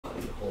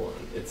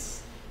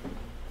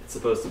it's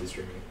supposed to be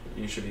streaming.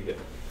 You should be good.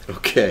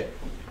 Okay.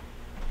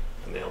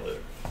 I nailed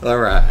it. All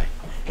right.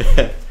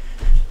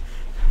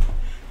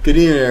 Good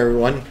evening,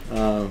 everyone.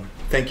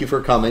 Thank you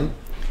for coming.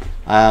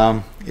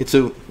 It's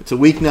a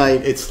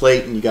weeknight. It's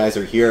late, and you guys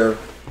are here,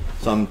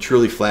 so I'm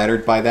truly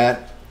flattered by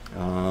that.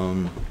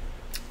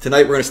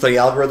 Tonight we're going to study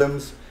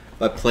algorithms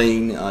by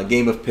playing a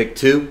game of Pick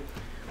 2.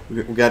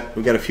 We got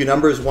a few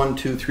numbers: 1,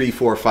 2, 3,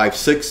 4, 5,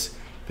 6.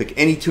 Pick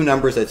any two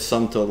numbers that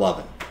sum to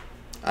 11.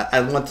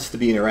 I want this to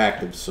be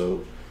interactive,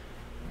 so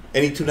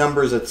any two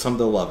numbers that sum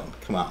to 11.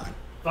 Come on.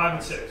 5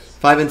 and 6.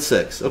 5 and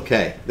 6.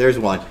 Okay, there's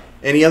one.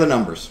 Any other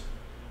numbers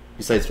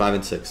besides 5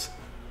 and 6?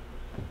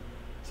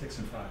 6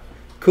 and 5.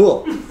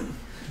 Cool.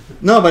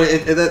 No, but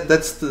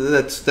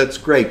that's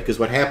great, because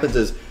what happens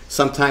is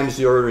sometimes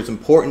the order is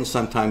important,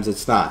 sometimes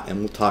it's not, and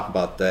we'll talk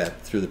about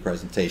that through the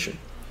presentation.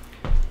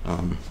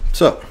 Some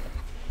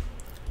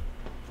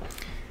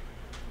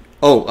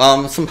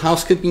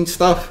housekeeping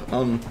stuff.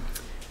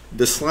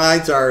 The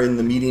slides are in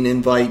the meeting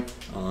invite.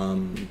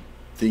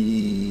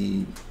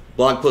 The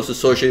blog post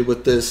associated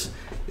with this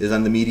is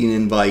on the meeting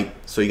invite,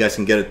 so you guys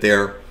can get it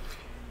there.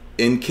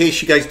 In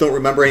case you guys don't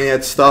remember any of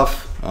that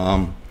stuff,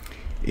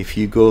 if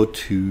you go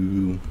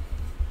to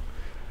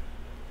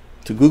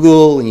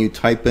Google and you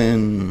type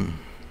in,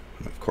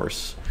 of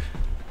course,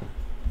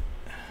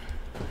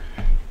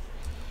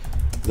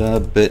 the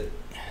bit.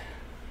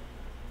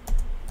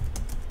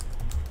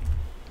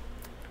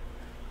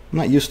 I'm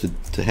not used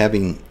to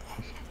having,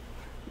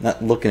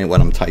 not looking at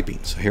what I'm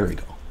typing, so here we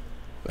go.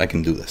 I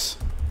can do this.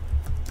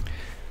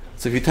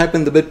 So if you type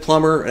in the bit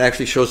Plumber, it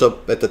actually shows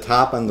up at the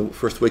top on the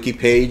first wiki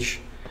page.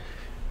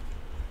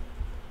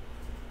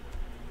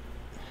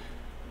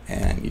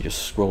 And you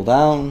just scroll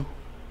down.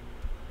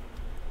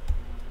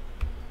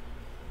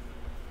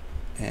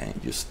 And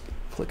you just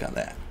click on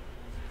that.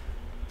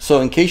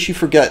 So in case you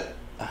forget,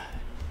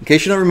 in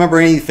case you don't remember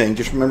anything,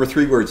 just remember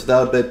 3 words: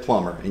 the bit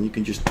Plumber, and you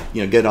can just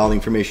get all the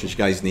information you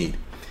guys need.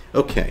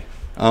 Okay.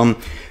 The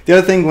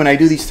other thing, when I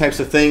do these types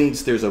of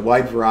things, there's a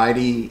wide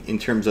variety in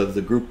terms of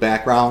the group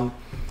background,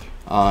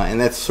 and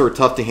that's sort of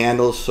tough to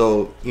handle.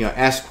 So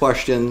ask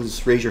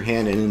questions, raise your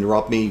hand, and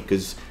interrupt me,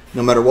 because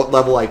no matter what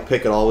level I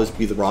pick, it'll always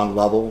be the wrong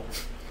level,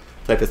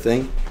 type of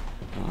thing.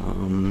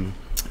 All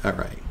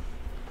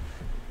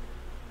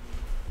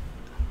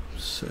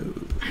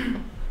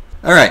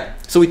right.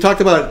 So we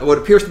talked about what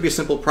appears to be a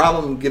simple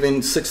problem.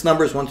 Given 6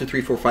 numbers, 1, 2,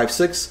 3, 4, 5,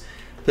 6.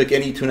 Pick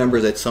any two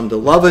numbers that sum to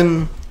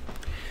 11.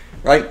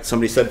 Right?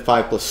 Somebody said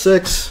 5 plus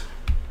 6.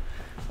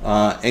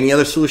 Any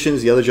other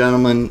solutions? The other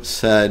gentleman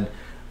said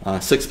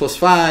 6 plus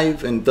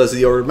 5. And does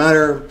the order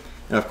matter?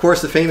 And of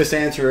course, the famous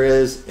answer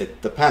is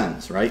it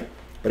depends, right?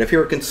 But if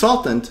you're a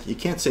consultant, you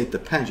can't say it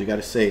depends. You got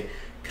to say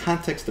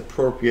context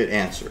appropriate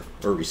answer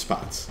or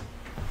response.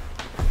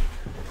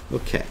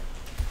 Okay.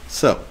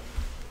 So,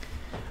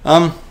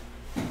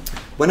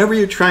 whenever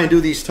you try and do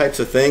these types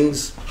of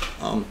things,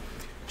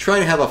 try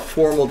to have a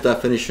formal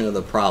definition of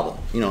the problem.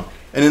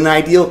 In an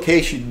ideal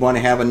case, you'd want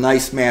to have a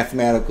nice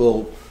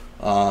mathematical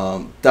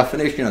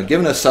definition.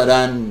 Given a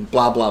sudden,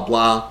 blah, blah,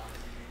 blah.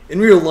 In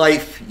real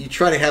life, you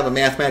try to have a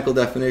mathematical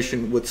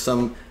definition with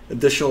some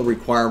additional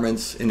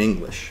requirements in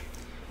English.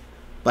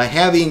 By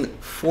having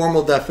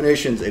formal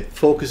definitions, it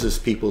focuses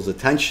people's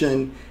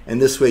attention,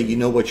 and this way you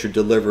know what you're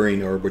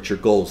delivering or what your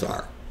goals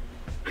are.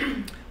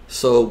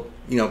 So,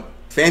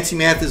 fancy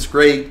math is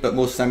great, but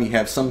most of the time you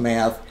have some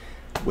math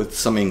with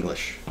some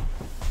English.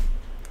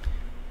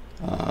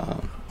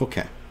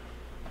 Okay.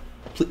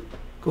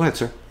 Go ahead,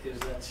 sir. Is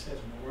that set in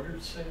order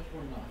to say it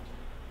or not?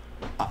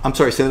 I'm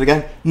sorry, say that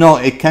again? No,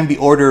 it can be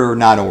ordered or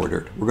not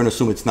ordered. We're going to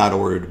assume it's not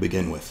ordered to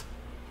begin with.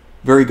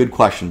 Very good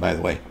question, by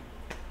the way.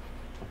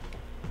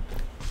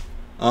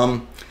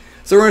 So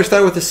we're going to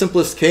start with the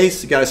simplest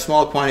case. You got a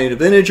small quantity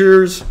of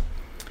integers.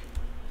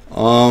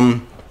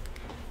 So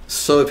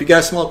if you got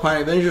a small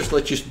quantity of integers,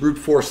 let's just brute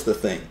force the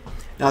thing.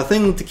 Now, the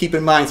thing to keep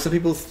in mind, some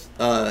people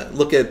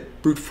look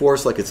at brute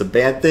force like it's a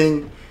bad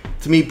thing.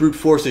 To me, brute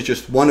force is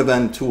just one of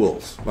n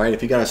tools, right?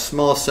 If you got a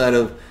small set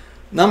of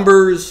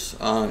numbers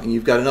and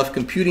you've got enough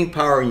computing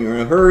power and you're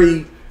in a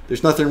hurry,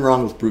 there's nothing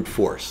wrong with brute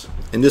force.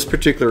 In this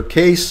particular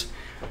case,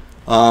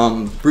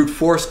 brute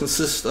force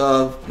consists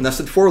of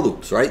nested for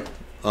loops, right?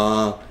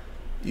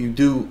 You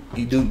do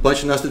a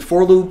bunch of nested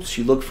for loops.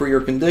 You look for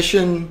your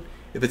condition.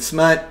 If it's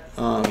met,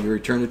 you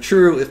return to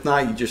true. If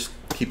not, you just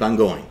keep on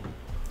going,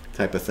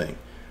 type of thing.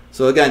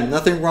 So again,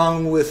 nothing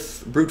wrong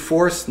with brute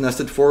force.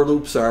 Nested for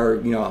loops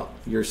are,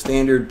 your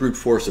standard brute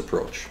force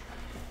approach.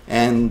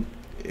 And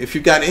if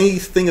you've got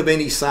anything of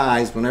any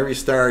size, whenever you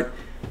start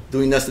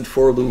doing nested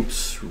for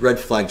loops, red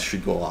flags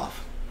should go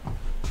off.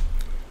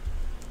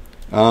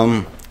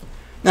 Now,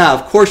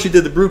 of course, you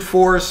did the brute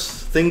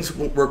force. Things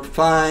work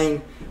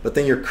fine, but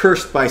then you're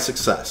cursed by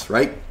success,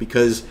 right?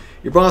 Because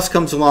your boss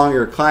comes along,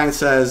 your client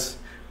says,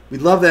 "We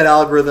love that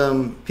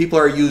algorithm. People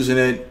are using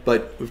it,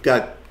 but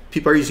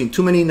people are using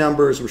too many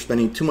numbers. We're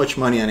spending too much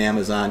money on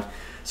Amazon.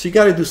 So you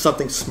got to do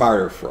something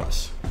smarter for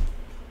us."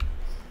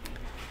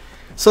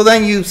 So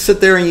then you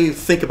sit there and you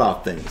think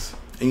about things,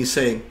 and you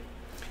say,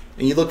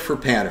 and you look for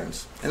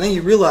patterns. And then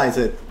you realize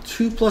that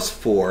 2 plus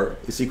 4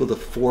 is equal to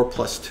 4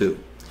 plus 2.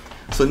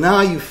 So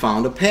now you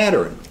found a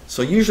pattern.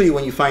 So usually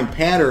when you find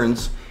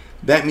patterns,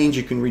 that means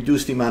you can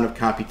reduce the amount of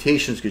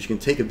computations because you can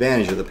take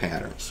advantage of the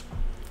patterns.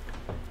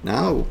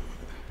 Now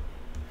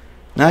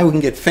we can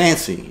get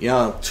fancy.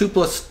 2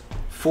 plus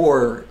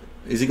 4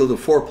 is equal to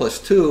 4 plus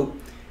 2.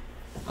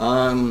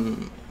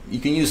 You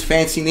can use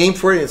fancy name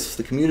for it. It's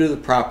the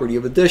commutative property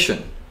of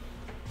addition.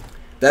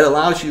 That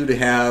allows you to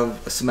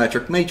have a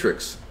symmetric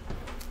matrix.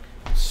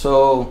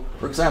 So,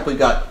 for example, you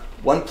got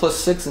 1 plus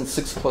 6 and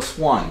 6 plus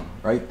 1,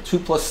 right? 2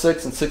 plus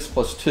 6 and 6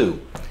 plus 2.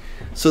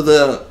 So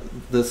the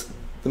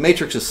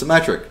matrix is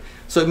symmetric.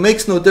 So it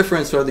makes no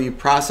difference whether you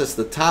process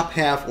the top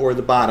half or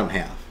the bottom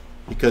half,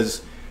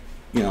 because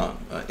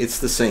it's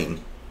the same.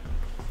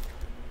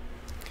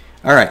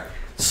 All right.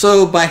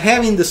 So by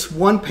having this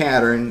one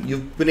pattern,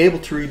 you've been able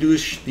to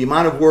reduce the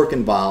amount of work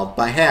involved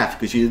by half,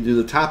 because you either do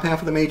the top half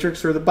of the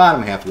matrix or the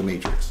bottom half of the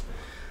matrix.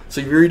 So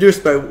you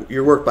reduce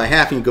your work by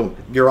half, and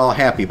you're all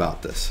happy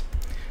about this.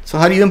 So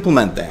how do you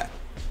implement that?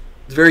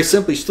 It's very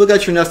simple. You still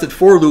got your nested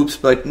for loops,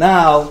 but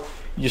now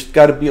you just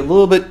got to be a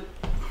little bit.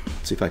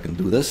 Let's see if I can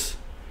do this.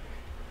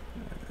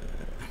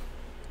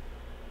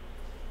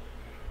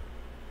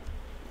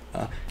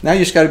 Now you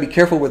just got to be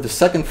careful with the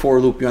second for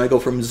loop. You want to go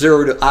from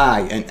 0 to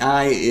I, and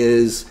I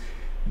is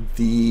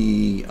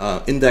the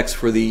index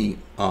for the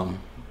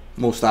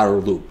most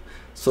outer loop.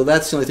 So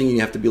that's the only thing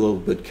you have to be a little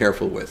bit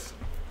careful with.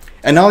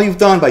 And all you've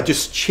done by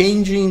just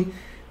changing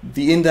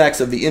the index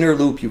of the inner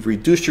loop, you've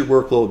reduced your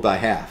workload by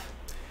half.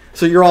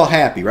 So you're all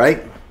happy,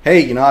 right?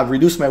 Hey, I've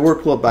reduced my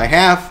workload by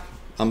half.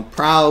 I'm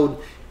proud,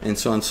 and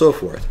so on and so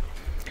forth.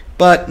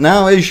 But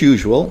now, as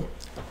usual,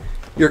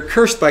 you're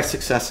cursed by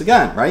success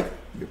again, right?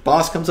 Your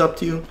boss comes up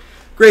to you,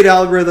 great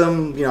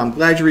algorithm, I'm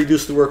glad you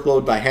reduced the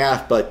workload by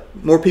half, but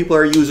more people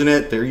are using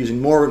it, they're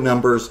using more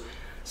numbers,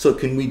 so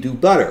can we do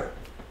better?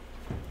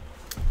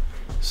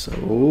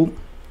 So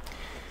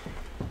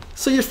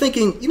you're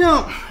thinking,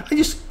 I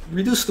just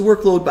reduced the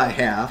workload by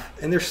half,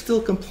 and they're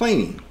still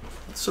complaining.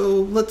 So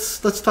let's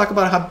talk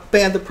about how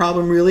bad the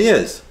problem really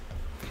is.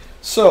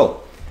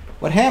 So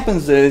what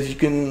happens is you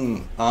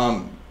can,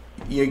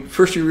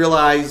 first you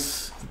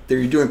realize that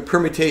you're doing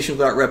permutation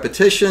without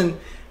repetition.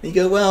 And you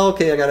go, well,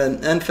 okay, I got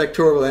an n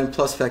factorial, n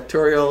plus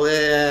factorial.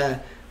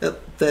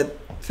 That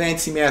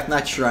fancy math,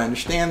 not sure I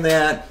understand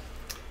that.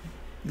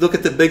 You look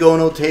at the big O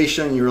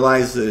notation, you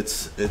realize that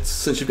it's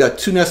since you've got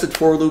two nested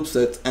for loops,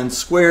 that's n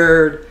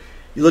squared.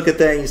 You look at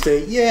that and you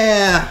say,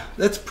 yeah,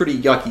 that's pretty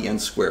yucky, n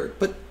squared.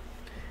 But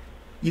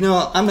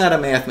I'm not a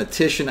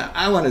mathematician.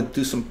 I'm going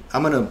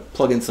to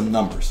plug in some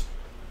numbers.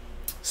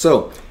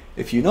 So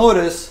if you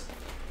notice,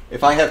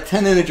 if I have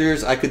 10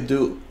 integers, I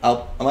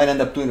might end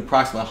up doing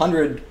approximately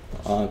 100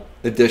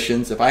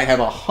 additions. If I have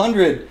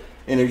 100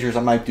 integers,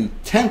 I might do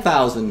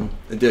 10,000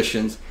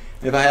 additions.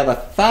 And if I have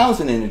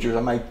 1,000 integers,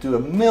 I might do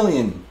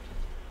 1,000,000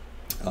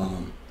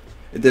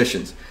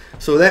 additions.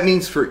 So that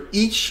means for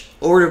each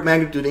order of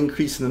magnitude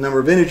increase in the number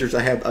of integers,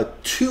 I have a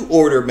 2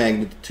 order of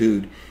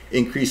magnitude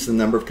increase in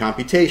the number of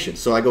computations.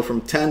 So I go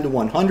from 10 to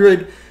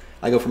 100,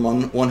 I go from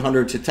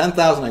 100 to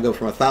 10,000, I go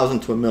from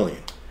 1,000 to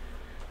 1,000,000.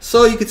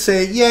 So you could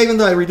say, yeah, even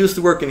though I reduced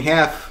the work in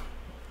half,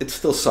 it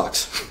still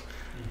sucks.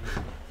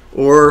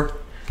 Or,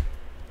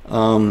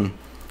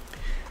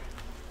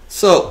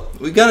 so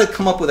we got to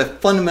come up with a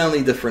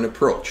fundamentally different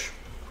approach.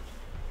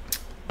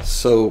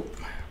 So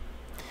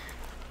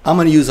I'm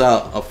going to use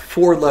a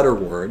 4-letter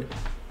word,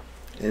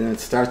 and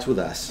it starts with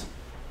S.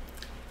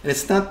 And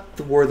it's not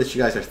the word that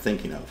you guys are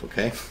thinking of,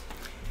 okay?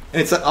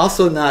 And it's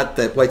also not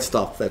that white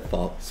stuff that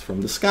falls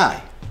from the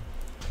sky.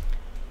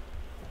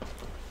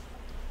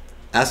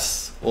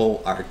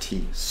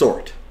 S-O-R-T,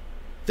 sort.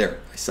 There,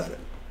 I said it.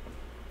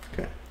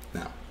 Okay,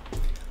 now,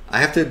 I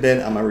have to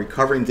admit I'm a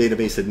recovering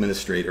database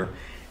administrator,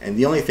 and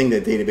the only thing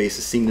that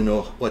databases seem to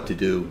know what to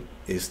do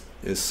is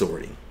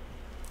sorting.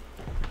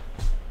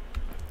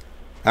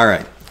 All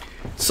right,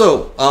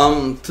 so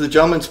to the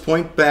gentleman's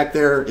point back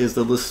there, is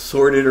the list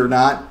sorted or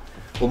not?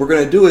 What we're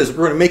going to do is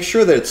we're going to make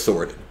sure that it's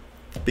sorted.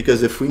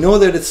 Because if we know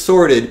that it's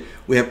sorted,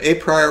 we have a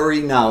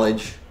priori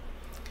knowledge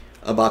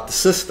about the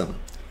system.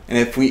 And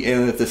if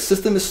the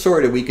system is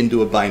sorted, we can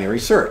do a binary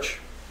search.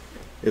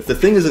 If the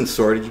thing isn't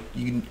sorted,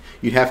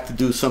 you'd have to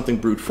do something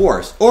brute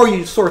force, or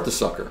you sort the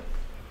sucker.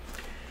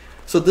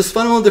 So this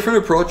fundamental different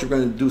approach, we're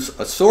going to do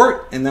a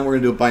sort, and then we're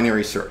going to do a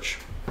binary search.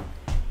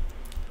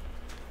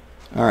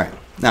 All right.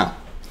 Now,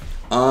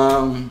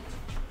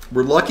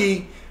 we're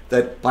lucky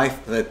that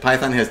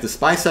Python has this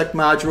bisect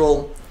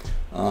module.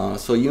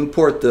 So you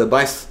import the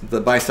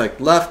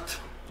bisect left,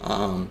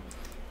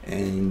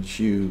 and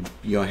you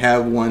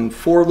have one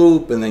for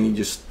loop, and then you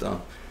just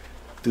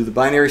do the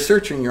binary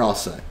search, and you're all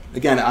set.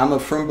 Again, I'm a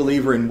firm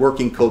believer in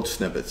working code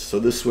snippets. So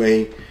this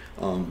way,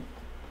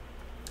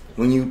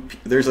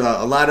 there's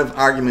a lot of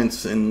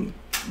arguments and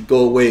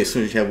go away as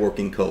soon as you have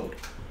working code,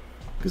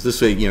 because this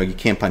way you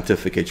can't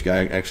pontificate. You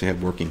gotta actually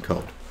have working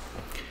code.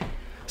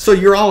 So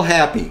you're all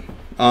happy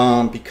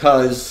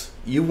because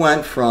you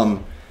went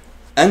from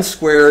n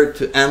squared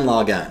to n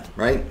log n,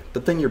 right?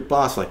 But then your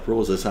boss like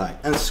rolls his eye.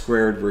 N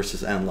squared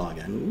versus n log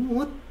n.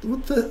 What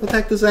the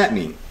heck does that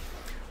mean?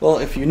 Well,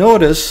 if you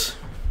notice,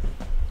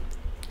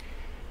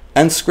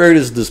 n squared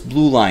is this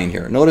blue line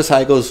here. Notice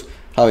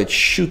how it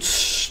shoots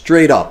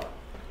straight up.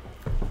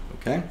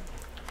 Okay?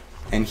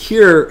 And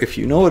here, if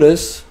you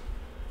notice,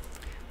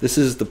 this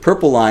is the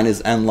purple line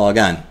is n log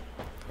n.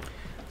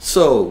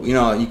 So, you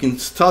know, you can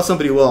tell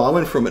somebody, well, I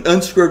went from an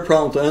n squared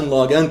problem to n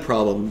log n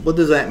problem. What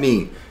does that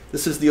mean?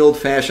 This is the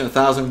old-fashioned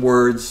 1,000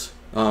 words,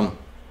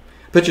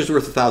 picture's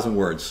worth 1,000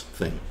 words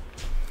thing.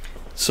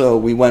 So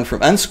we went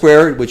from n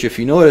squared, which if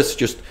you notice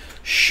just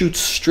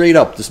shoots straight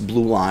up this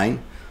blue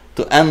line,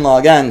 to n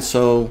log n,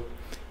 so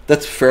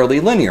that's fairly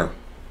linear.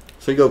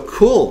 So you go,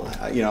 cool,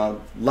 you know,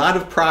 a lot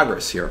of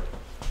progress here.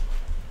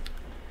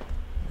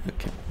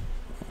 Okay.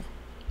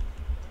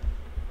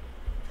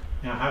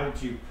 Now, how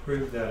did you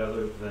prove that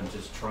other than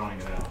just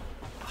trying it out?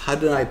 How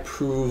did I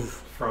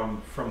prove?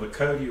 From the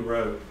code you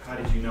wrote, how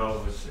did you know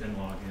it was n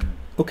log n?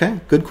 Okay,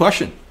 good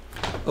question.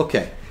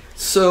 Okay,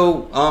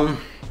 so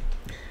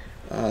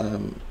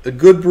a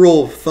good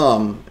rule of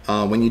thumb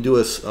when you do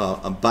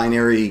a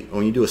binary,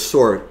 when you do a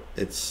sort,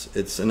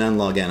 it's an n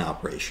log n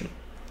operation.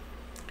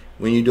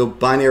 When you do a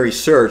binary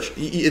search,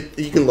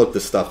 you can look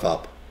this stuff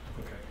up.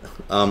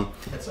 Okay.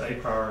 That's a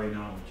priori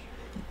knowledge.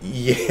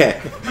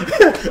 Yeah,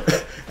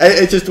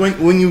 it's just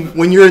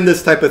when you're in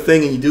this type of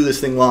thing and you do this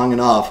thing long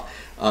enough,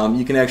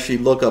 you can actually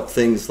look up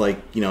things like,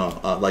 you know,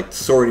 like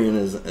sorting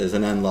is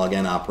an n log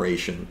n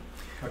operation.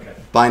 Okay.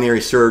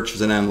 Binary search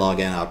is an n log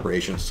n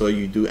operation. So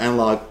you do n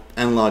log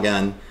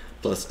n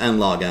plus n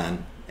log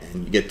n,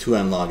 and you get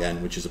 2n log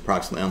n, which is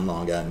approximately n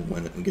log n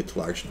when you get to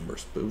large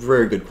numbers. But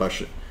very good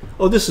question.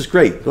 Oh, this is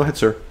great. Go ahead,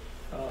 sir.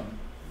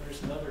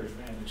 There's another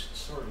advantage to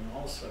sorting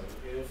also.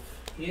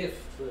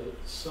 If the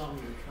sum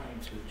you're trying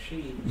to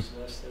achieve is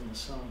less than the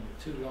sum of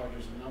the two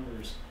largest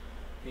numbers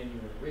in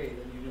your array,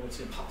 then you know it's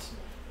impossible.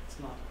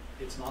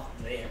 It's not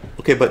there.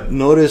 Okay, but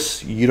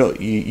notice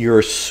you're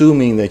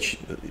assuming that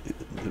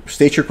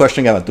state your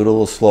question again. Do it a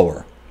little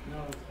slower. No,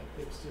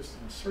 it's just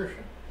an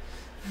assertion.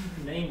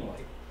 Namely,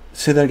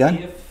 say that again.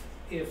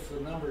 If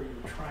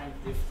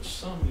the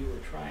sum you were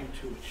trying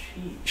to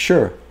achieve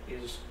sure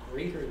is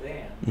greater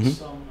than the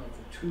sum of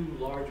the two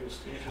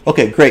largest integers.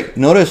 Okay, great.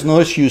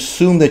 Notice you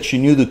assume that you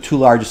knew the two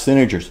largest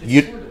integers.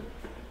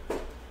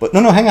 But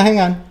no, hang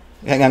on.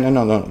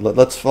 No.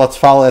 Let's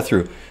follow that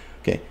through.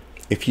 Okay,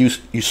 if you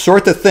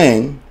sort the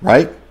thing,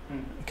 right?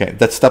 Okay,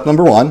 that's step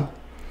number one.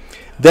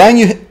 Then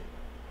you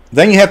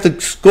have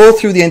to go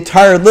through the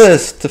entire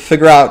list to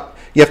figure out.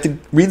 You have to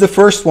read the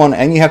first one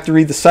and you have to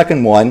read the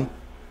second one,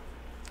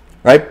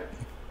 right?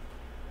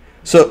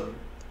 So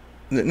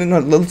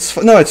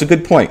no, it's a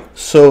good point.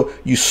 So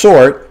you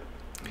sort,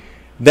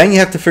 then you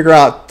have to figure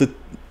out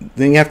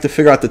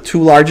the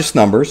two largest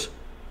numbers.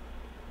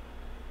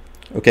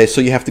 Okay,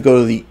 so you have to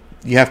go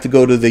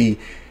to the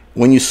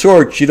when you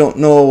sort, you don't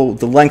know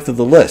the length of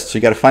the list, so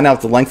you got to find out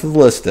what the length of the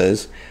list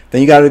is.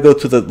 Then you got to go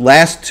to the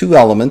last two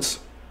elements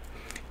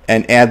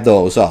and add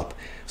those up.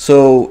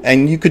 So,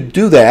 and you could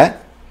do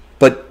that,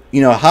 but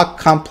you know, how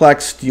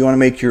complex do you want to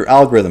make your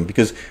algorithm?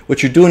 Because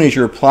what you're doing is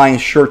you're applying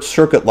short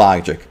circuit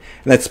logic,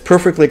 and that's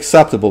perfectly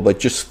acceptable. But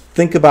just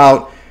think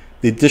about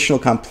the additional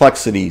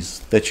complexities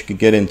that you could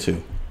get into.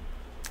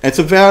 And it's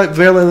a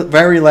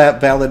very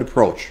valid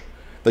approach.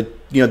 But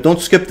you know,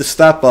 don't skip the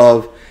step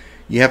of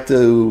you have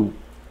to.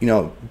 You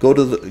know,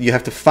 you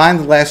have to find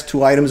the last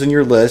two items in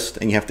your list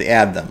and you have to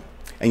add them.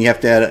 And you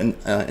have to add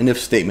an if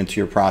statement to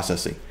your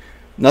processing.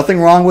 Nothing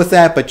wrong with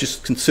that, but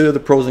just consider the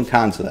pros and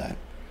cons of that.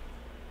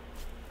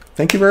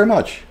 Thank you very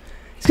much.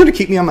 He's going to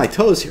keep me on my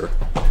toes here.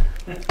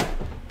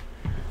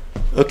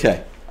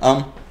 Okay.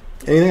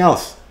 Anything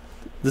else?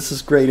 This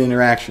is great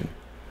interaction.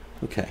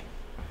 Okay.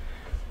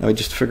 Now we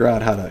just figure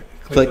out how to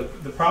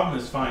click. The problem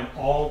is find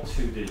all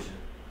two-digit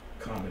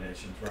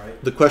combinations,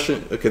 right? The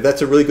question, okay,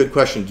 that's a really good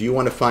question. Do you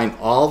want to find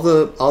all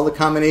the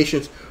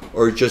combinations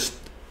or just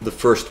the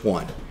first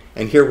one?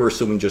 And here we're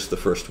assuming just the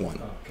first one.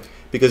 Oh, okay.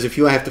 Because if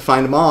you have to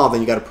find them all,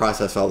 then you got to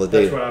process all the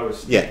data. That's what I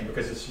was thinking,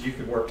 because you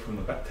could work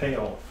from the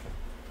tail.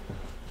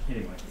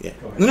 Anyway, yeah.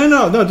 Go ahead.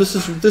 No.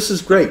 This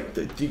is great.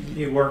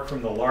 You work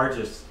from the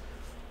largest.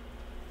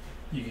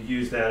 You could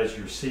use that as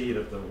your seed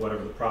of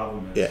whatever the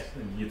problem is, yeah.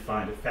 And you'd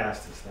find it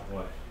fastest that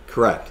way.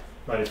 Correct.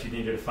 But if you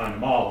needed to find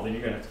them all, then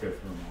you're going to have to go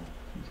through them all.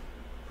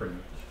 Pretty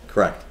much.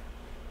 Correct.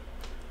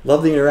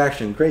 Love the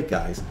interaction. Great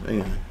guys.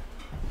 Anyway.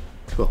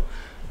 Cool.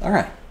 All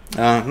right.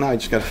 Now I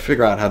just got to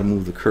figure out how to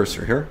move the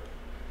cursor here.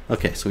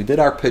 Okay, so we did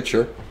our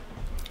picture.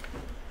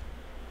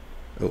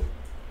 Oh.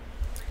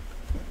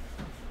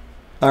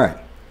 All right.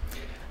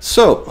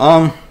 So,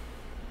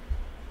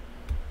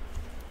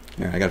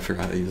 here, I got to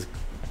figure out how to use it.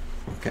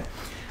 Okay.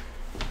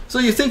 So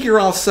you think you're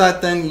all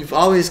set, then you've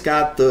always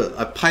got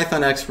a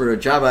Python expert or a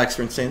Java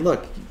expert saying,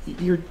 look,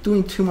 you're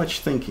doing too much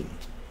thinking,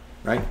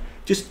 right?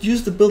 Just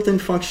use the built-in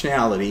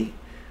functionality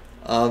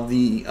of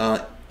the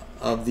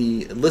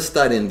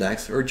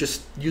list.index, or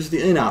just use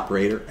the in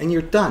operator, and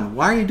you're done.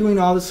 Why are you doing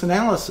all this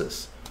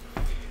analysis?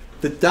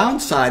 the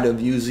downside of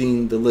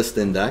using the list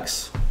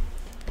index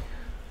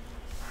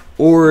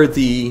or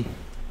the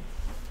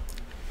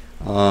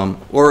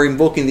or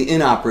invoking the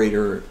in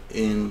operator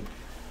in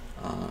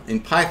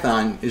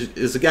Python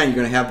is again, you're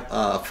going to have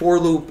a for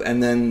loop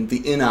and then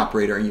the in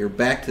operator, and you're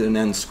back to an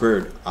n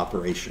squared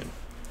operation.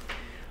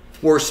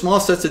 For small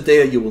sets of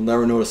data, you will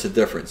never notice a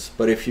difference.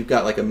 But if you've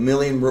got like a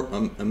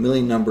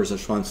million numbers and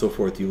so on and so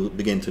forth, you will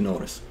begin to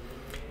notice.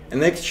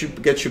 And that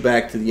gets you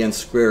back to the n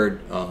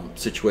squared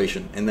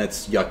situation, and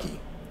that's yucky.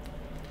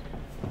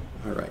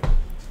 All right.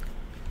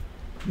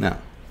 Now,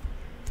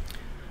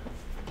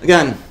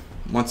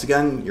 once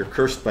again, you're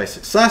cursed by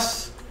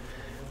success.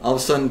 All of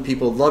a sudden,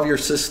 people love your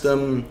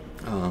system.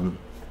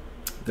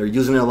 They're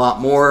using it a lot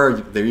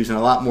more. They're using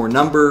a lot more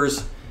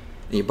numbers.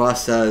 And your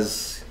boss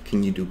says,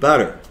 "Can you do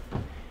better?"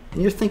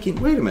 And you're thinking,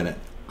 "Wait a minute.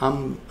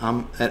 I'm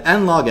at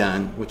n log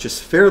n, which is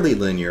fairly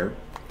linear,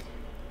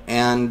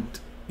 and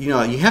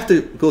you have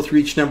to go through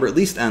each number at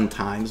least n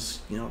times.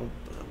 What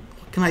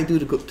can I do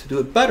to do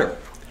it better?"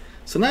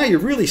 So now you're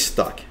really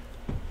stuck.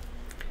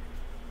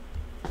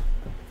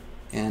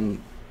 And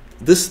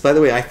this, by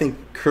the way, I think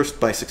cursed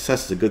by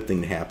success is a good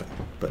thing to happen.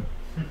 But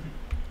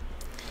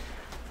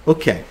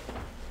okay.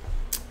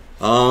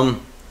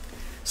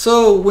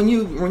 So when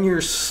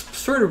you're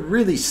sort of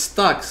really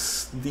stuck,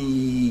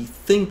 the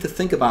thing to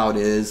think about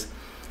is,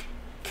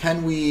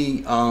 can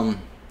we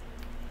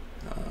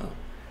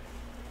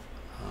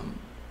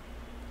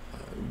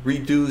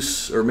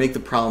reduce or make the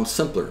problem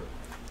simpler?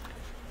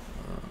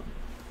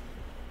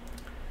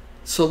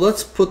 So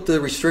let's put the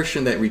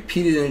restriction that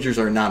repeated integers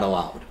are not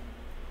allowed.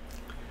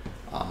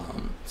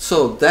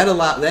 So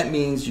that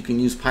means you can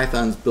use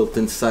Python's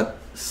built-in set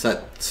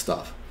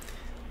stuff.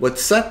 What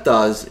set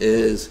does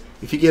is,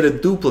 if you get a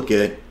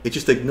duplicate, it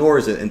just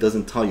ignores it and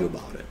doesn't tell you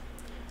about it.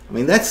 I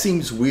mean, that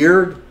seems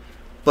weird,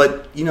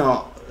 but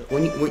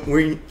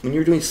when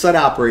you're doing set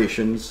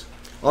operations,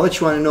 all that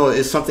you want to know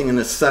is something in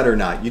a set or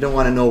not. You don't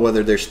want to know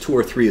whether there's 2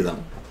 or 3 of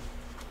them.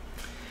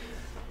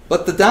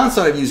 But the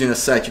downside of using a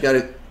set, you got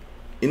to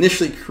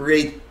initially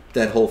create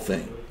that whole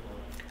thing.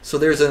 So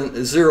there's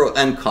a 0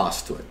 n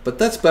cost to it, but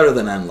that's better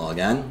than n log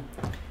n.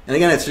 And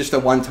again, it's just a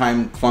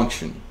one-time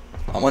function,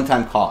 a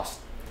one-time cost.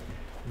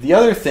 The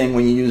other thing,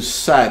 when you use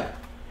set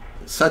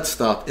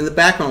stuff, in the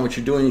background what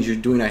you're doing is you're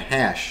doing a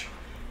hash.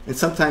 And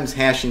sometimes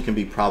hashing can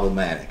be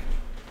problematic.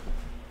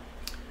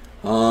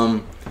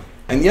 And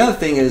the other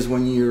thing is,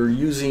 when you're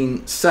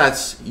using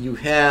sets, you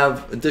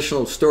have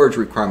additional storage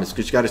requirements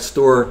because you got to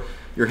store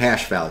your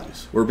hash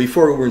values, where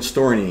before we weren't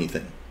storing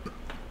anything.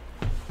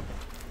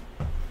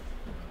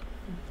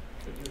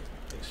 Could you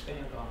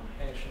expand on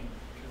hashing?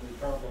 Can be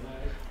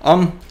problematic?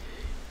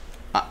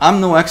 I'm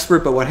no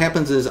expert, but what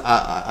happens is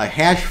a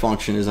hash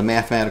function is a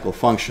mathematical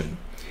function.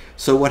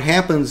 So what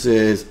happens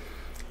is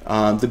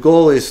the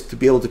goal is to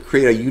be able to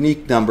create a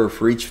unique number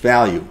for each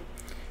value.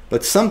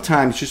 But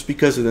sometimes, just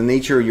because of the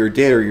nature of your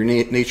data or your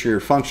nature of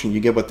your function, you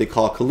get what they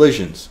call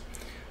collisions.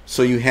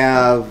 So you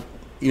have,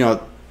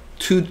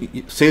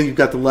 say you've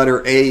got the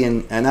letter A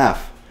and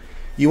F.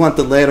 You want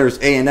the letters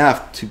A and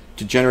F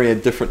to generate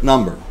a different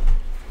number.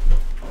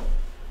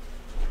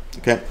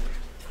 Okay?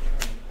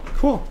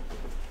 Cool.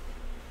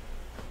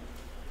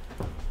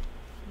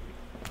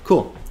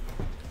 Cool.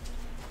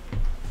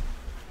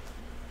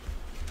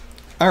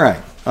 All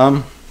right.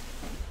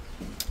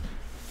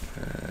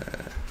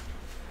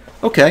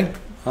 Okay.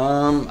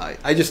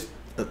 I just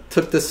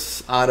took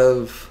this out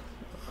of.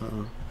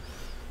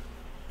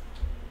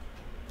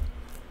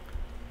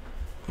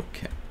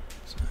 Okay.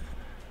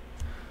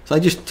 So I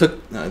just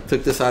took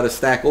this out of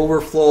Stack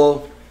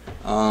Overflow.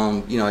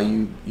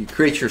 You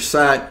create your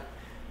set,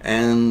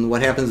 and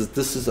what happens is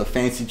this is a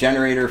fancy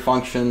generator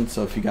function.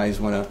 So if you guys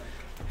want to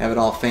have it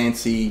all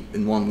fancy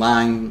in one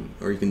line,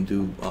 or you can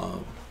do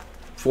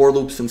for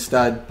loops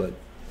instead, but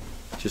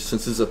just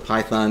since this is a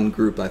Python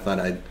group, I thought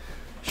I'd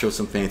show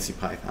some fancy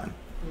Python.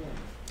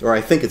 Yeah. Or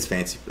I think it's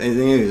fancy.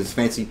 It's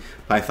fancy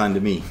Python to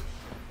me.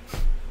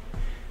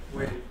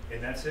 Wait,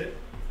 and that's it?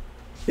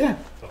 Yeah.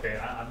 Okay,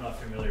 I'm not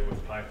familiar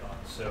with Python,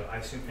 so I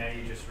assume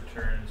any just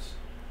returns,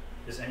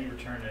 does any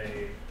return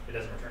it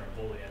doesn't return a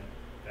boolean,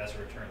 it has to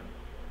return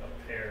a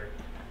pair.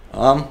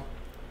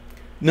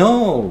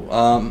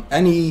 No,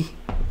 any,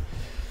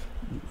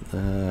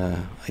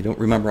 I don't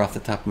remember off the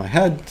top of my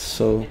head,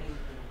 so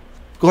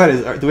go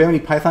ahead. Do we have any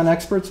Python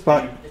experts? It's a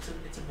boolean.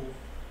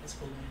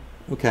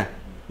 Okay,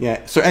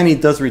 yeah, so any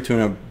does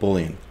return a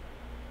boolean.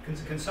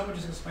 Can someone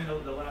just explain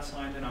the last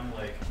line? Then I'm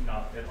like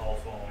not at all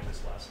following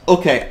this last line.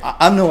 Okay,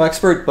 I'm no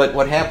expert, but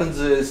what happens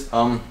is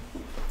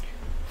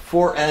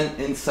for n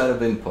instead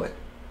of input.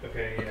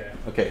 Okay,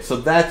 yeah. Okay, so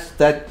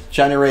that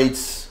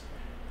generates.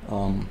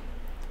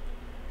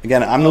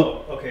 Again, I'm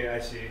no. Oh, okay, I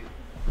see.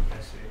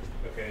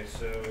 Okay,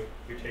 so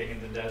you're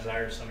taking the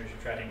desired sum, you're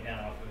subtracting n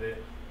off of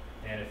it,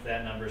 and if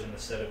that number's in the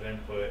set of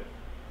input,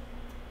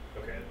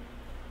 okay.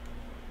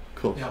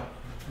 Cool. Yeah,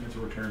 it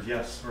returns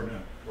yes or no.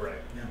 Right.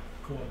 Yeah,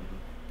 cool.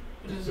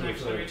 It doesn't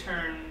actually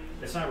return.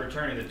 It's not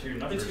returning the two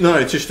numbers. No,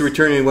 it's just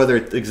returning whether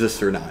it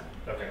exists or not.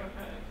 Okay.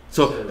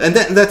 So, and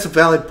that's a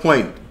valid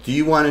point. Do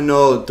you want to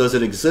know, does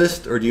it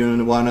exist, or do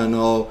you want to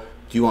know,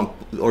 do you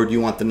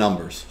want the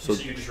numbers? So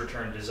you just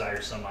return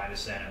desired sum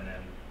minus n and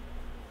then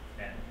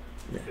n.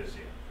 Yeah. Because,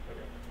 yeah,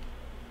 okay.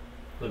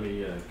 Let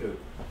me go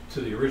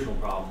to the original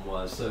problem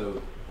was,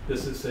 so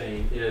this is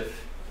saying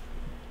if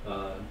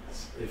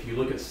you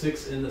look at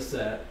 6 in the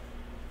set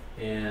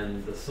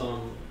and the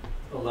sum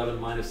 11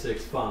 minus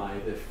 6,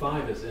 5, if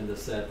 5 is in the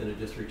set, then it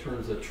just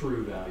returns a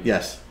true value.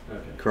 Yes, Okay.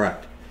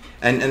 correct.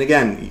 And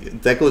again,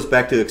 that goes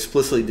back to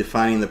explicitly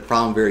defining the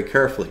problem very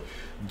carefully.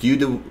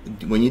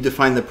 When you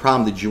define the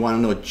problem, did you want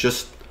to know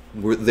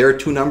were there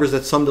two numbers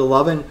that summed to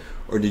 11,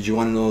 or did you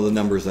want to know the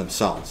numbers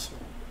themselves?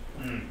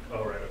 Oh,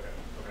 right, okay.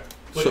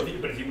 But, So-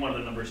 if you wanted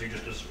the numbers, you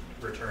just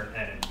return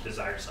n and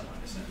desired sum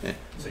minus n. Yeah.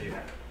 So you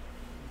have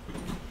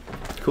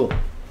it. Cool.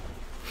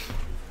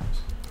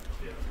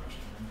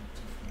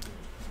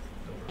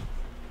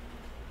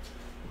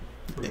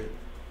 Okay.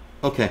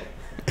 Okay.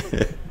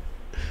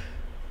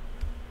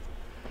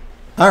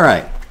 All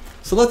right.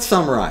 So let's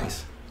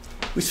summarize.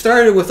 We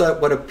started with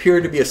what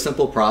appeared to be a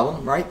simple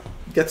problem, right?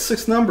 You got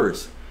 6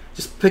 numbers.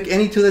 Just pick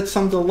any two that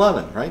sum to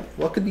 11, right?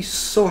 What could be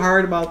so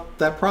hard about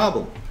that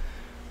problem?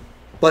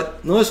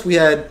 But notice we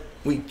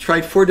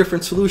tried 4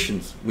 different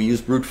solutions. We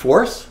used brute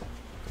force.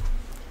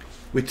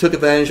 We took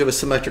advantage of a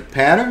symmetric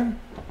pattern.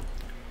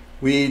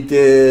 We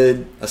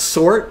did a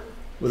sort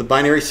with a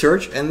binary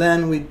search, and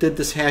then we did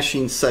this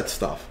hashing set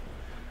stuff.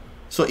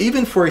 So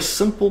even for a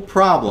simple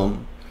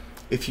problem,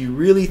 if you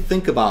really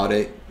think about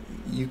it,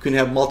 you can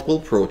have multiple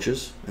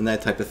approaches and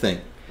that type of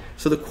thing.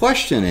 So the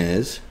question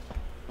is,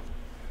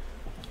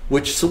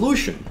 which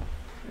solution?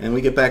 And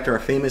we get back to our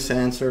famous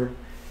answer,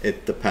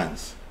 it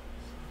depends.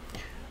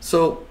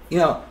 So,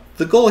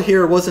 the goal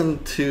here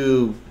wasn't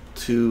to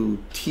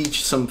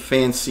teach some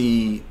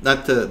fancy,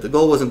 the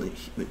goal wasn't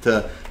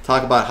to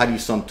talk about how do you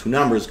sum 2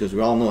 numbers, because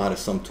we all know how to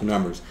sum 2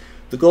 numbers.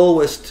 The goal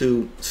was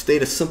to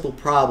state a simple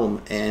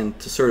problem and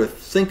to sort of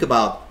think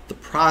about the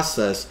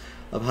process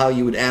of how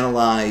you would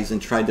analyze and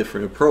try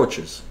different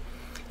approaches.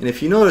 And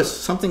if you notice,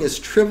 something as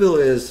trivial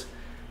as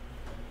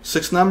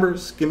 6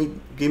 numbers, give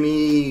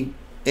me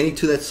any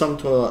two that sum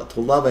to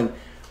 11,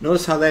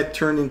 notice how that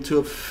turned into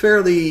a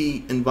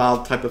fairly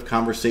involved type of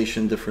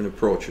conversation, different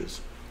approaches.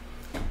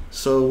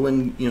 So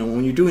when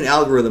you're doing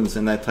algorithms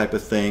and that type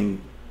of thing,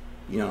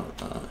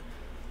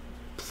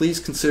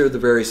 please consider the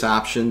various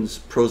options,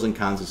 pros and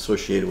cons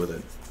associated with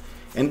it.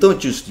 And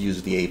don't just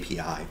use the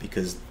API,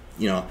 because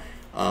you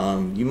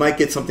might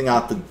get something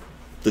out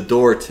the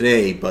door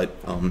today, but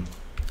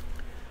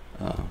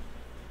I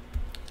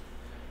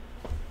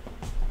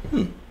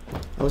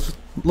was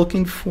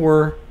looking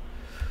for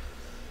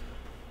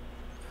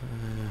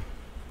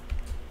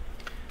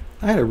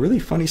I had a really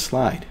funny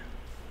slide.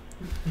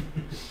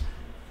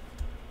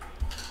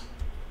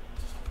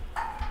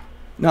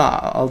 No,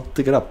 I'll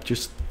dig it up.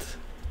 Just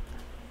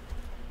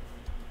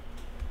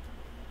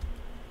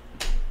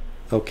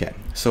okay.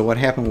 So what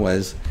happened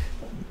was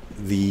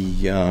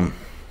I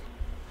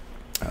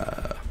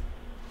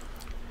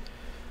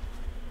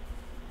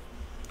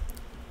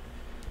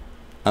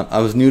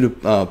was new to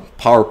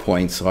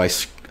PowerPoint, so I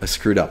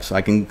screwed up. So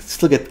I can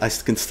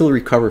still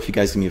recover if you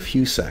guys give me a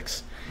few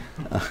secs.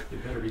 They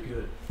better be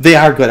good. They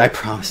are good. I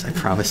promise. I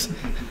promise.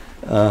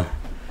 Okay.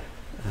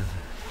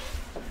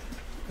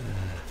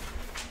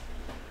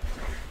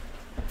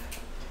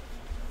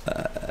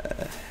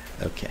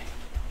 Okay.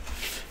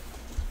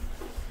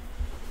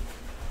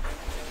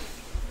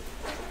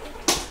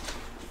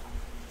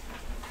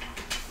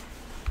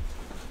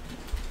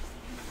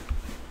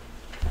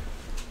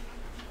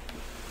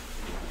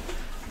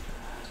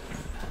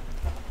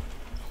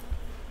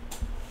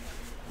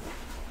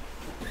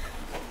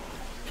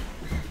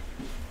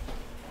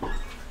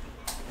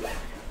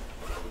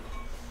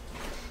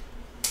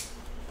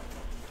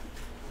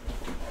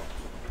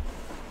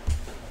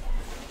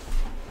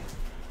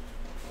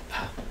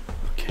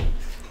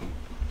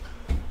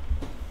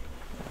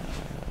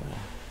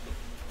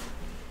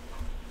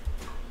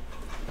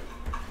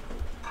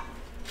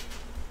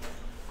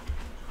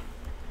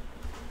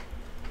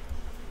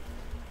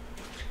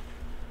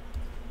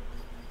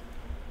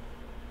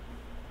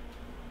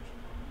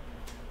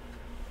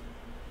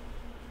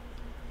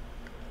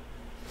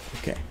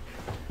 Okay.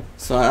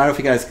 So I don't know if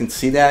you guys can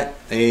see that.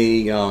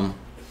 A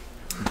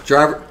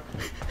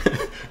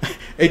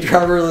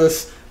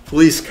driverless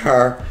police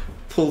car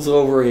pulls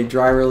over a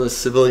driverless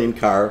civilian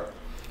car.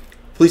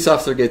 Police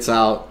officer gets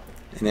out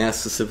and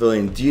asks the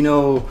civilian, "Do you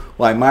know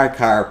why my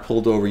car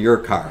pulled over your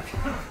car?"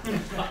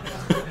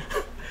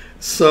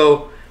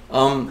 So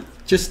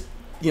just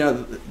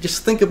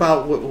think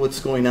about what's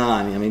going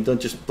on. I mean,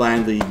 don't just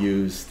blindly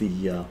use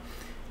the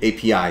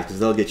APIs, because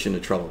they'll get you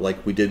into trouble,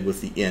 like we did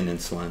with the in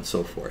and so on and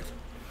so forth.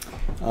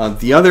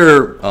 The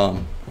other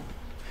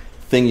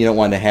thing you don't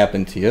want to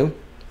happen to you,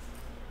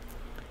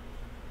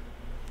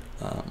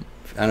 I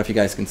don't know if you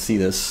guys can see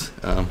this.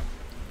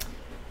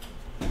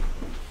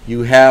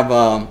 You have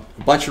a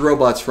bunch of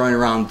robots running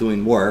around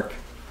doing work.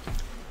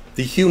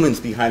 The humans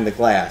behind the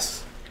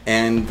glass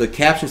and the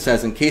caption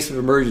says, "In case of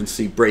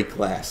emergency, break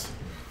glass."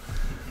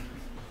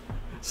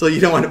 So you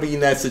don't want to be in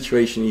that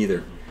situation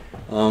either.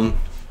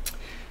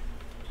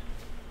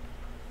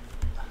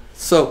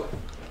 So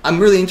I'm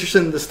really interested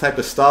in this type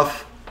of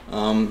stuff.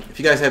 If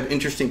you guys have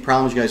interesting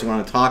problems you guys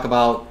want to talk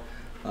about,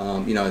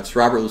 it's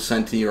Robert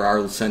Lucente or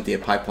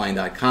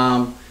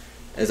rlucente@pipeline.com.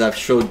 As I've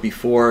showed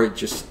before,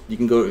 just you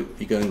can go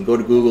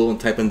to Google and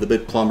type in the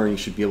bit plumber, and you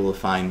should be able to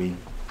find me.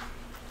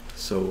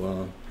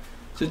 So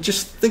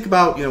just think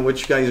about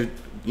what you guys are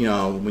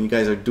when you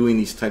guys are doing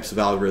these types of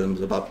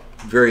algorithms, about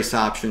various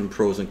options,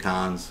 pros and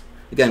cons.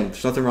 Again,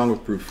 there's nothing wrong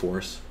with brute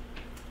force.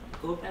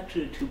 Go back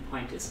to the 2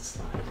 pointers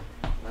slide.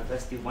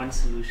 That's the one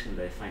solution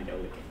that I find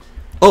elegant.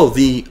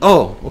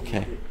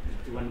 Okay.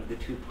 The one with the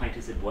 2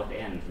 pointers at what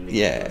end? And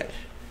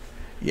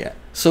Yeah.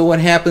 So what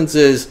happens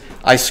is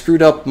I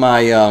screwed up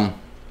my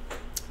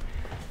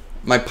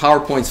my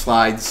PowerPoint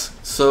slides.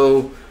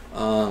 So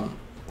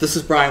this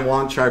is Brian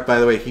Wongchart, by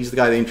the way. He's the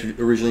guy that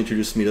originally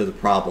introduced me to the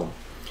problem.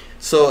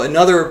 So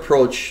another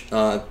approach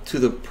to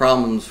the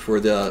problems for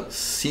the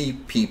C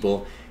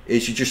people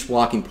is you're just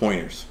walking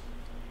pointers.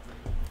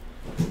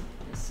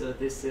 So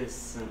this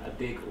is a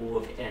big O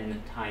of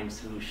n times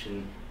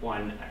solution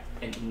on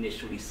an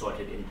initially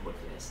sorted input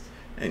list.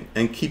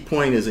 And key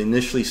point is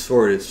initially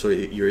sorted, so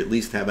you at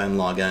least have n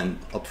log n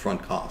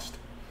upfront cost.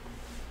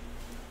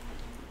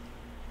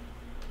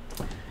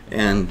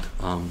 And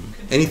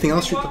anything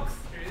else? Could you walk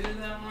through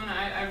that one?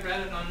 I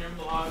read it on your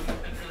blog. I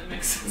couldn't really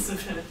make sense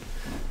of it.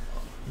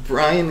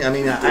 Brian,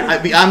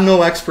 I'm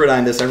no expert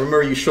on this. I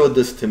remember you showed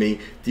this to me.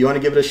 Do you want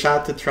to give it a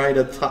shot to try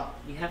to talk?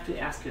 You have to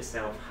ask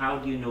yourself, how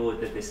do you know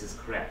that this is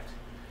correct?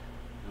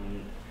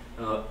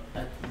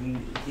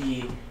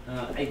 The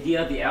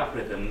idea of the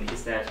algorithm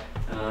is that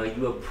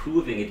you are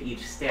proving at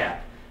each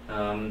step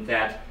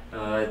that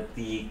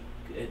the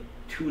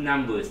two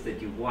numbers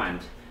that you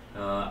want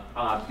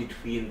are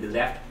between the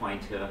left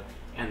pointer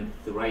and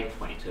the right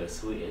pointer.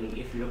 So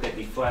if you look at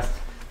the first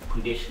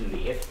condition in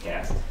the if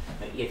test,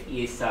 if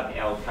a sub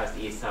l plus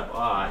a sub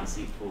r is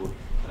equal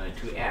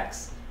to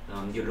x,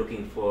 you're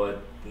looking for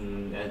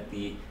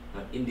the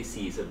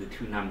indices of the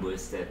two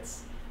numbers that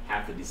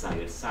have the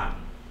desired sum.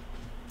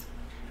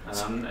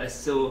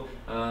 So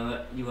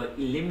you are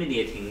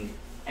eliminating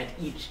at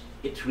each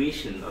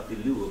iteration of the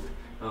loop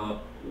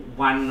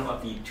one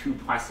of the two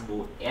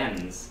possible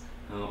ends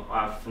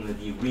from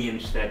the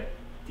range that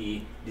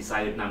the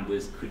desired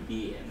numbers could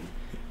be in,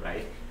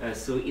 right?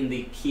 So in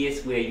the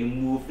case where you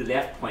move the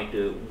left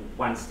pointer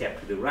one step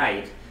to the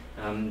right,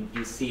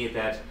 you see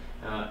that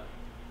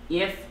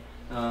if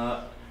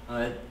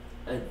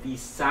the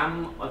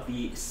sum of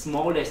the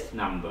smallest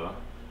number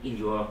in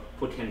your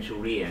potential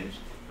range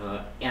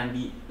and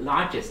the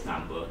largest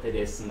number, that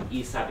is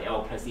e sub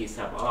l plus e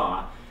sub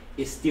r,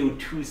 is still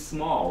too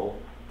small,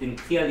 then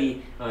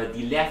clearly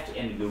the left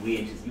end of your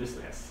range is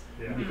useless.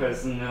 Yeah.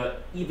 Because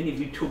even if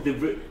you took the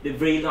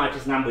very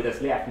largest number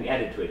that's left and you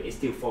added to it, it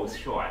still falls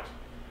short.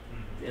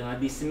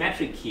 The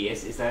symmetric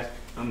case is that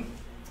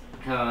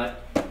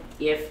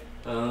if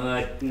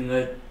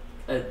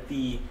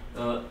the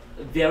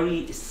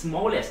very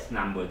smallest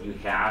number you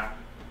have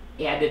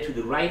added to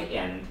the right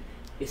end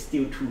is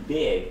still too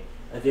big,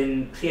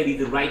 then clearly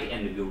the right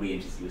end of your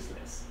range is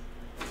useless.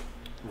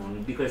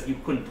 Because you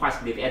couldn't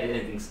possibly have added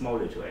anything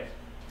smaller to it.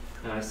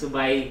 So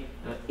by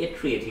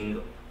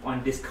iterating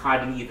on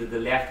discarding either the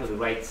left or the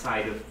right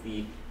side of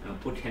the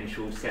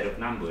potential set of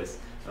numbers,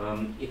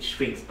 it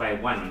shrinks by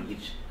one on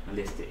each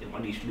list,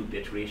 on each loop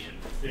iteration.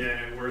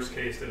 Yeah, in worst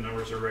case, the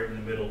numbers are right in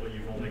the middle, but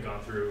you've only gone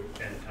through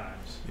n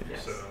times.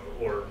 Yes. So,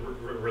 or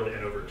really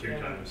n over 2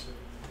 times.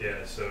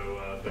 Yeah.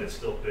 So, but it's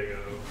still big O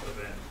of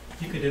n.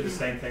 You could do the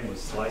same thing with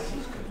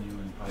slices, couldn't you,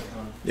 in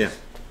Python? Yeah.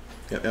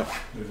 Yep.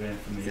 Move in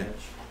from the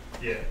edge.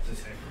 Yeah, it's the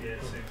same. Yeah,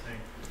 same thing.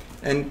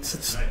 And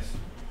That's nice.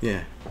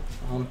 yeah.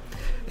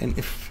 And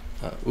if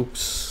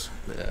oops,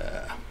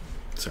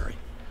 sorry.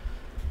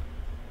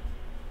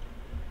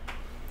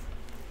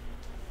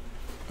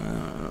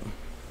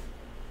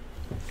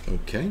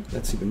 Okay,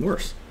 that's even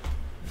worse.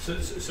 So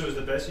is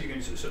the best you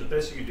can. So the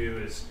best you can do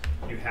is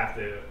you have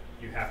to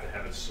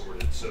have it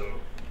sorted. So,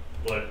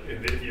 but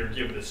if you're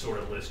given a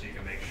sorted list, you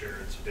can make sure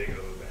it's big O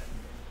of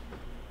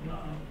n.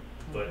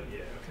 But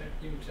yeah, okay.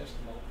 You can test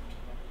them all.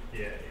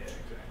 Yeah,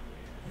 exactly.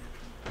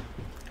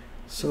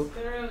 So is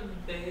there a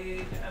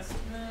vague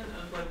estimate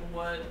of like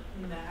what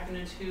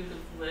magnitude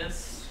of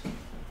list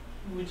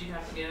would you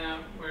have to get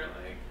out where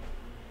like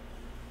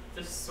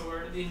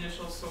the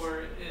initial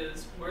sort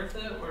is worth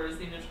it, or is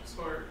the initial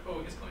sort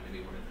always going to be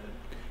worth it?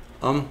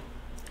 To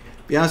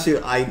be honest with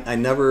you, I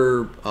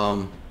never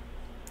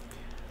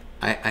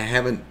I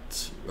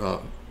haven't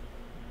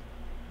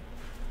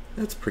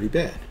that's pretty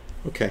bad.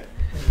 Okay.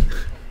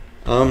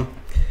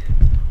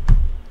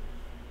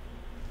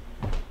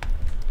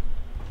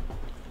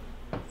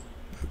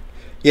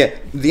 Yeah,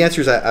 the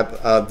answer is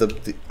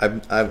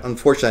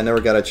unfortunately I never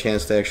got a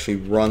chance to actually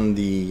run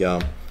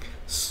the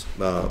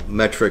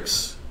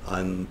metrics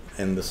and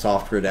the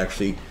software to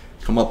actually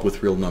come up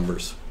with real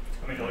numbers.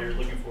 I mean, all you're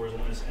looking for is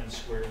one is n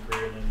squared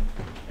greater than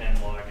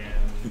n log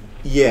n.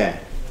 Yeah.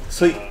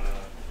 So This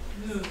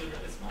is a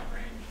really small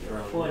range.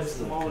 For a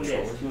small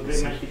list, you're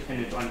very much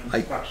dependent on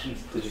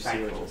instructions per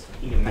cycle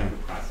in your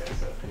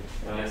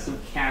microprocessor. So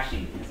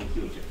caching has a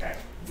huge effect.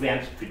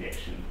 Branch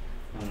prediction,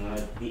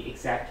 the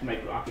exact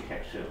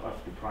microarchitecture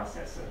of the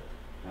processor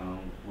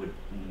would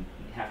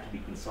have to be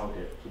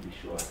consulted to be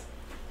sure.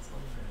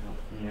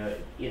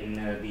 In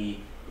the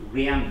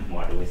RAM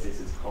model, as this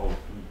is called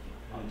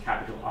on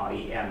capital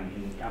RAM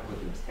in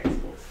algorithms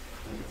textbooks,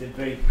 it's a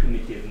very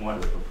primitive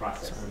model of a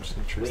processor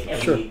where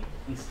every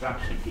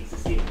instruction takes the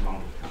same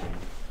amount of time.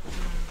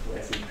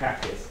 Whereas in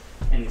practice,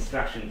 an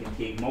instruction can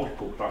take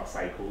multiple clock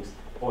cycles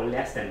or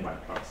less than one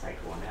clock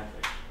cycle on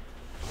average.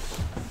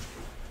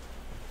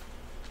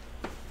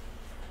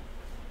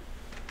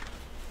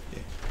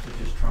 It's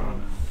just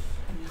trying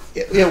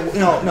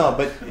No,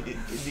 but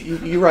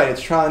you're right.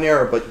 It's trial and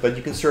error, but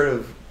you can sort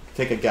of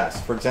take a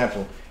guess. For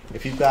example,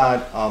 if you've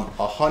got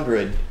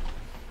 100,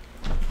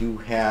 you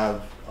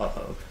have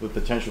the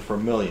potential for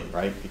 1 million,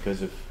 right?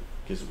 Because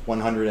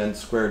 100 n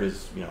squared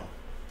is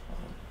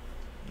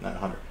not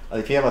 100.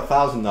 If you have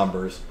 1,000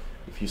 numbers,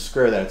 if you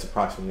square that, it's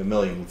approximately 1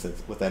 million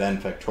with that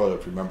n factorial.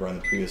 If you remember on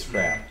the previous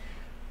graph,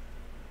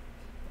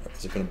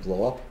 is it going to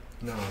blow up?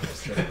 No,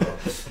 it's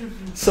just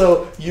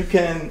So you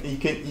can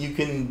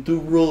do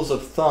rules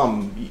of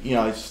thumb.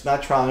 It's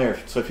not trial and error.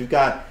 So if you've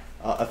got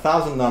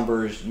 1,000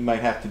 numbers, you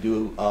might have to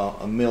do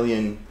 1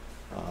 million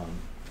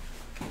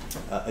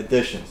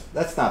additions.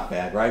 That's not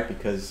bad, right?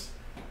 Because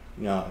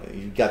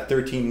you've got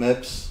 13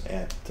 MIPS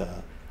at.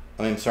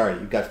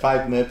 You've got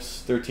 5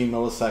 MIPS, 13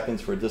 milliseconds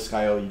for a disk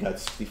I/O. You got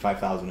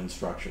 65,000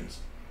 instructions.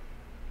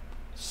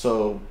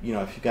 So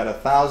if you've got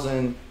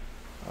 1,000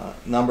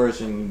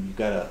 numbers and you've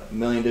got 1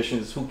 million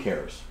additions, who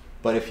cares?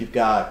 But if you've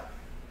got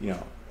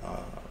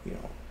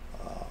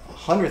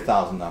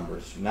 100,000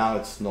 numbers, now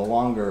it's no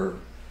longer.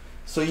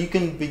 So you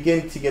can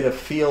begin to get a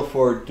feel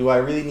for, do I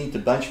really need to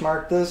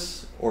benchmark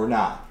this or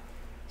not?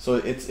 So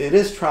it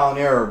is trial and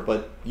error,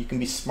 but you can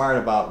be smart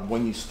about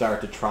when you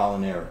start the trial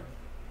and error.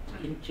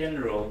 In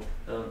general,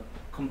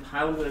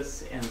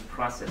 compilers and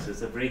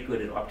processors are very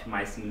good at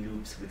optimizing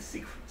loops with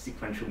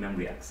sequential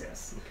memory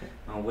access. Okay.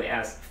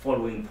 Whereas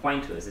following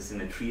pointers, as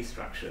in a tree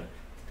structure,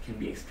 can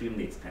be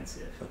extremely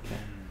expensive. Okay.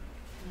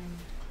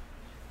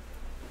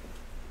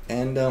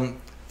 And the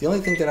other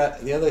thing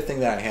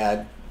that I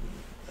had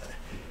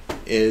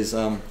is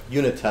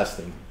unit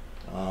testing.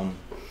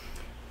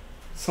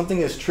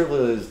 Something as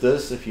trivial as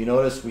this, if you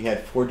notice, we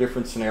had 4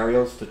 different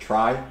scenarios to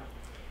try.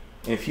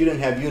 And if you didn't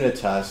have unit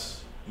tests,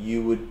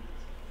 you would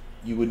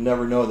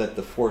never know that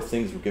the 4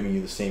 things were giving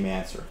you the same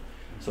answer.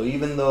 So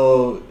even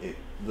though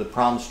the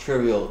problem's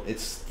trivial,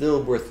 it's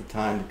still worth the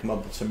time to come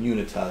up with some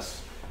unit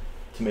tests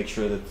to make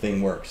sure that the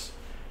thing works.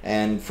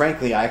 And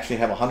frankly, I actually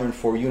have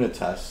 104 unit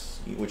tests,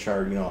 which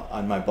are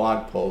on my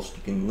blog post.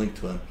 You can link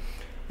to them.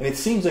 And it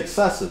seems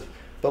excessive.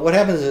 But what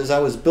happens is, I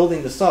was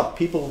building this up,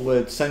 people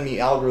would send me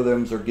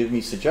algorithms or give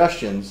me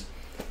suggestions,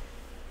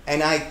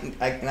 and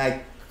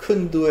I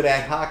couldn't do it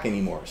ad hoc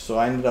anymore. So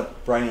I ended up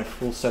writing a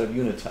full set of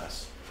unit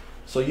tests.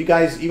 So you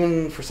guys,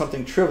 even for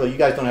something trivial, you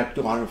guys don't have to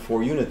do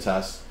 104 unit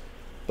tests.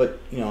 But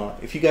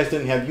if you guys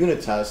didn't have unit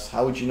tests,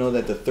 how would you know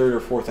that the 3rd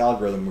or 4th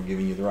algorithm were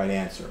giving you the right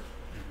answer?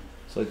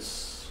 So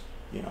it's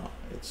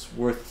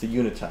worth the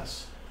unit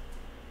tests.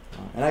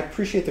 And I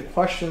appreciate the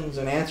questions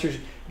and answers.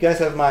 You guys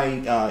have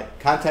my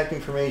contact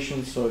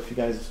information, so if you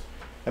guys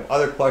have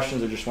other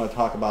questions or just want to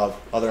talk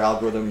about other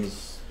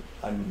algorithms,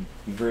 I'm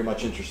very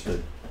much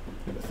interested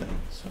in the thing.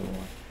 So,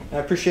 and I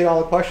appreciate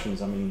all the questions.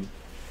 That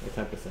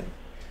type of thing.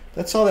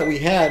 That's all that we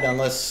had,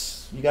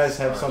 unless you guys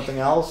have something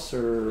else,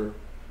 or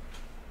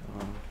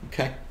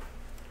okay.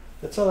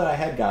 That's all that I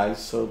had, guys.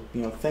 So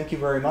thank you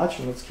very much,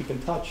 and let's keep in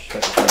touch.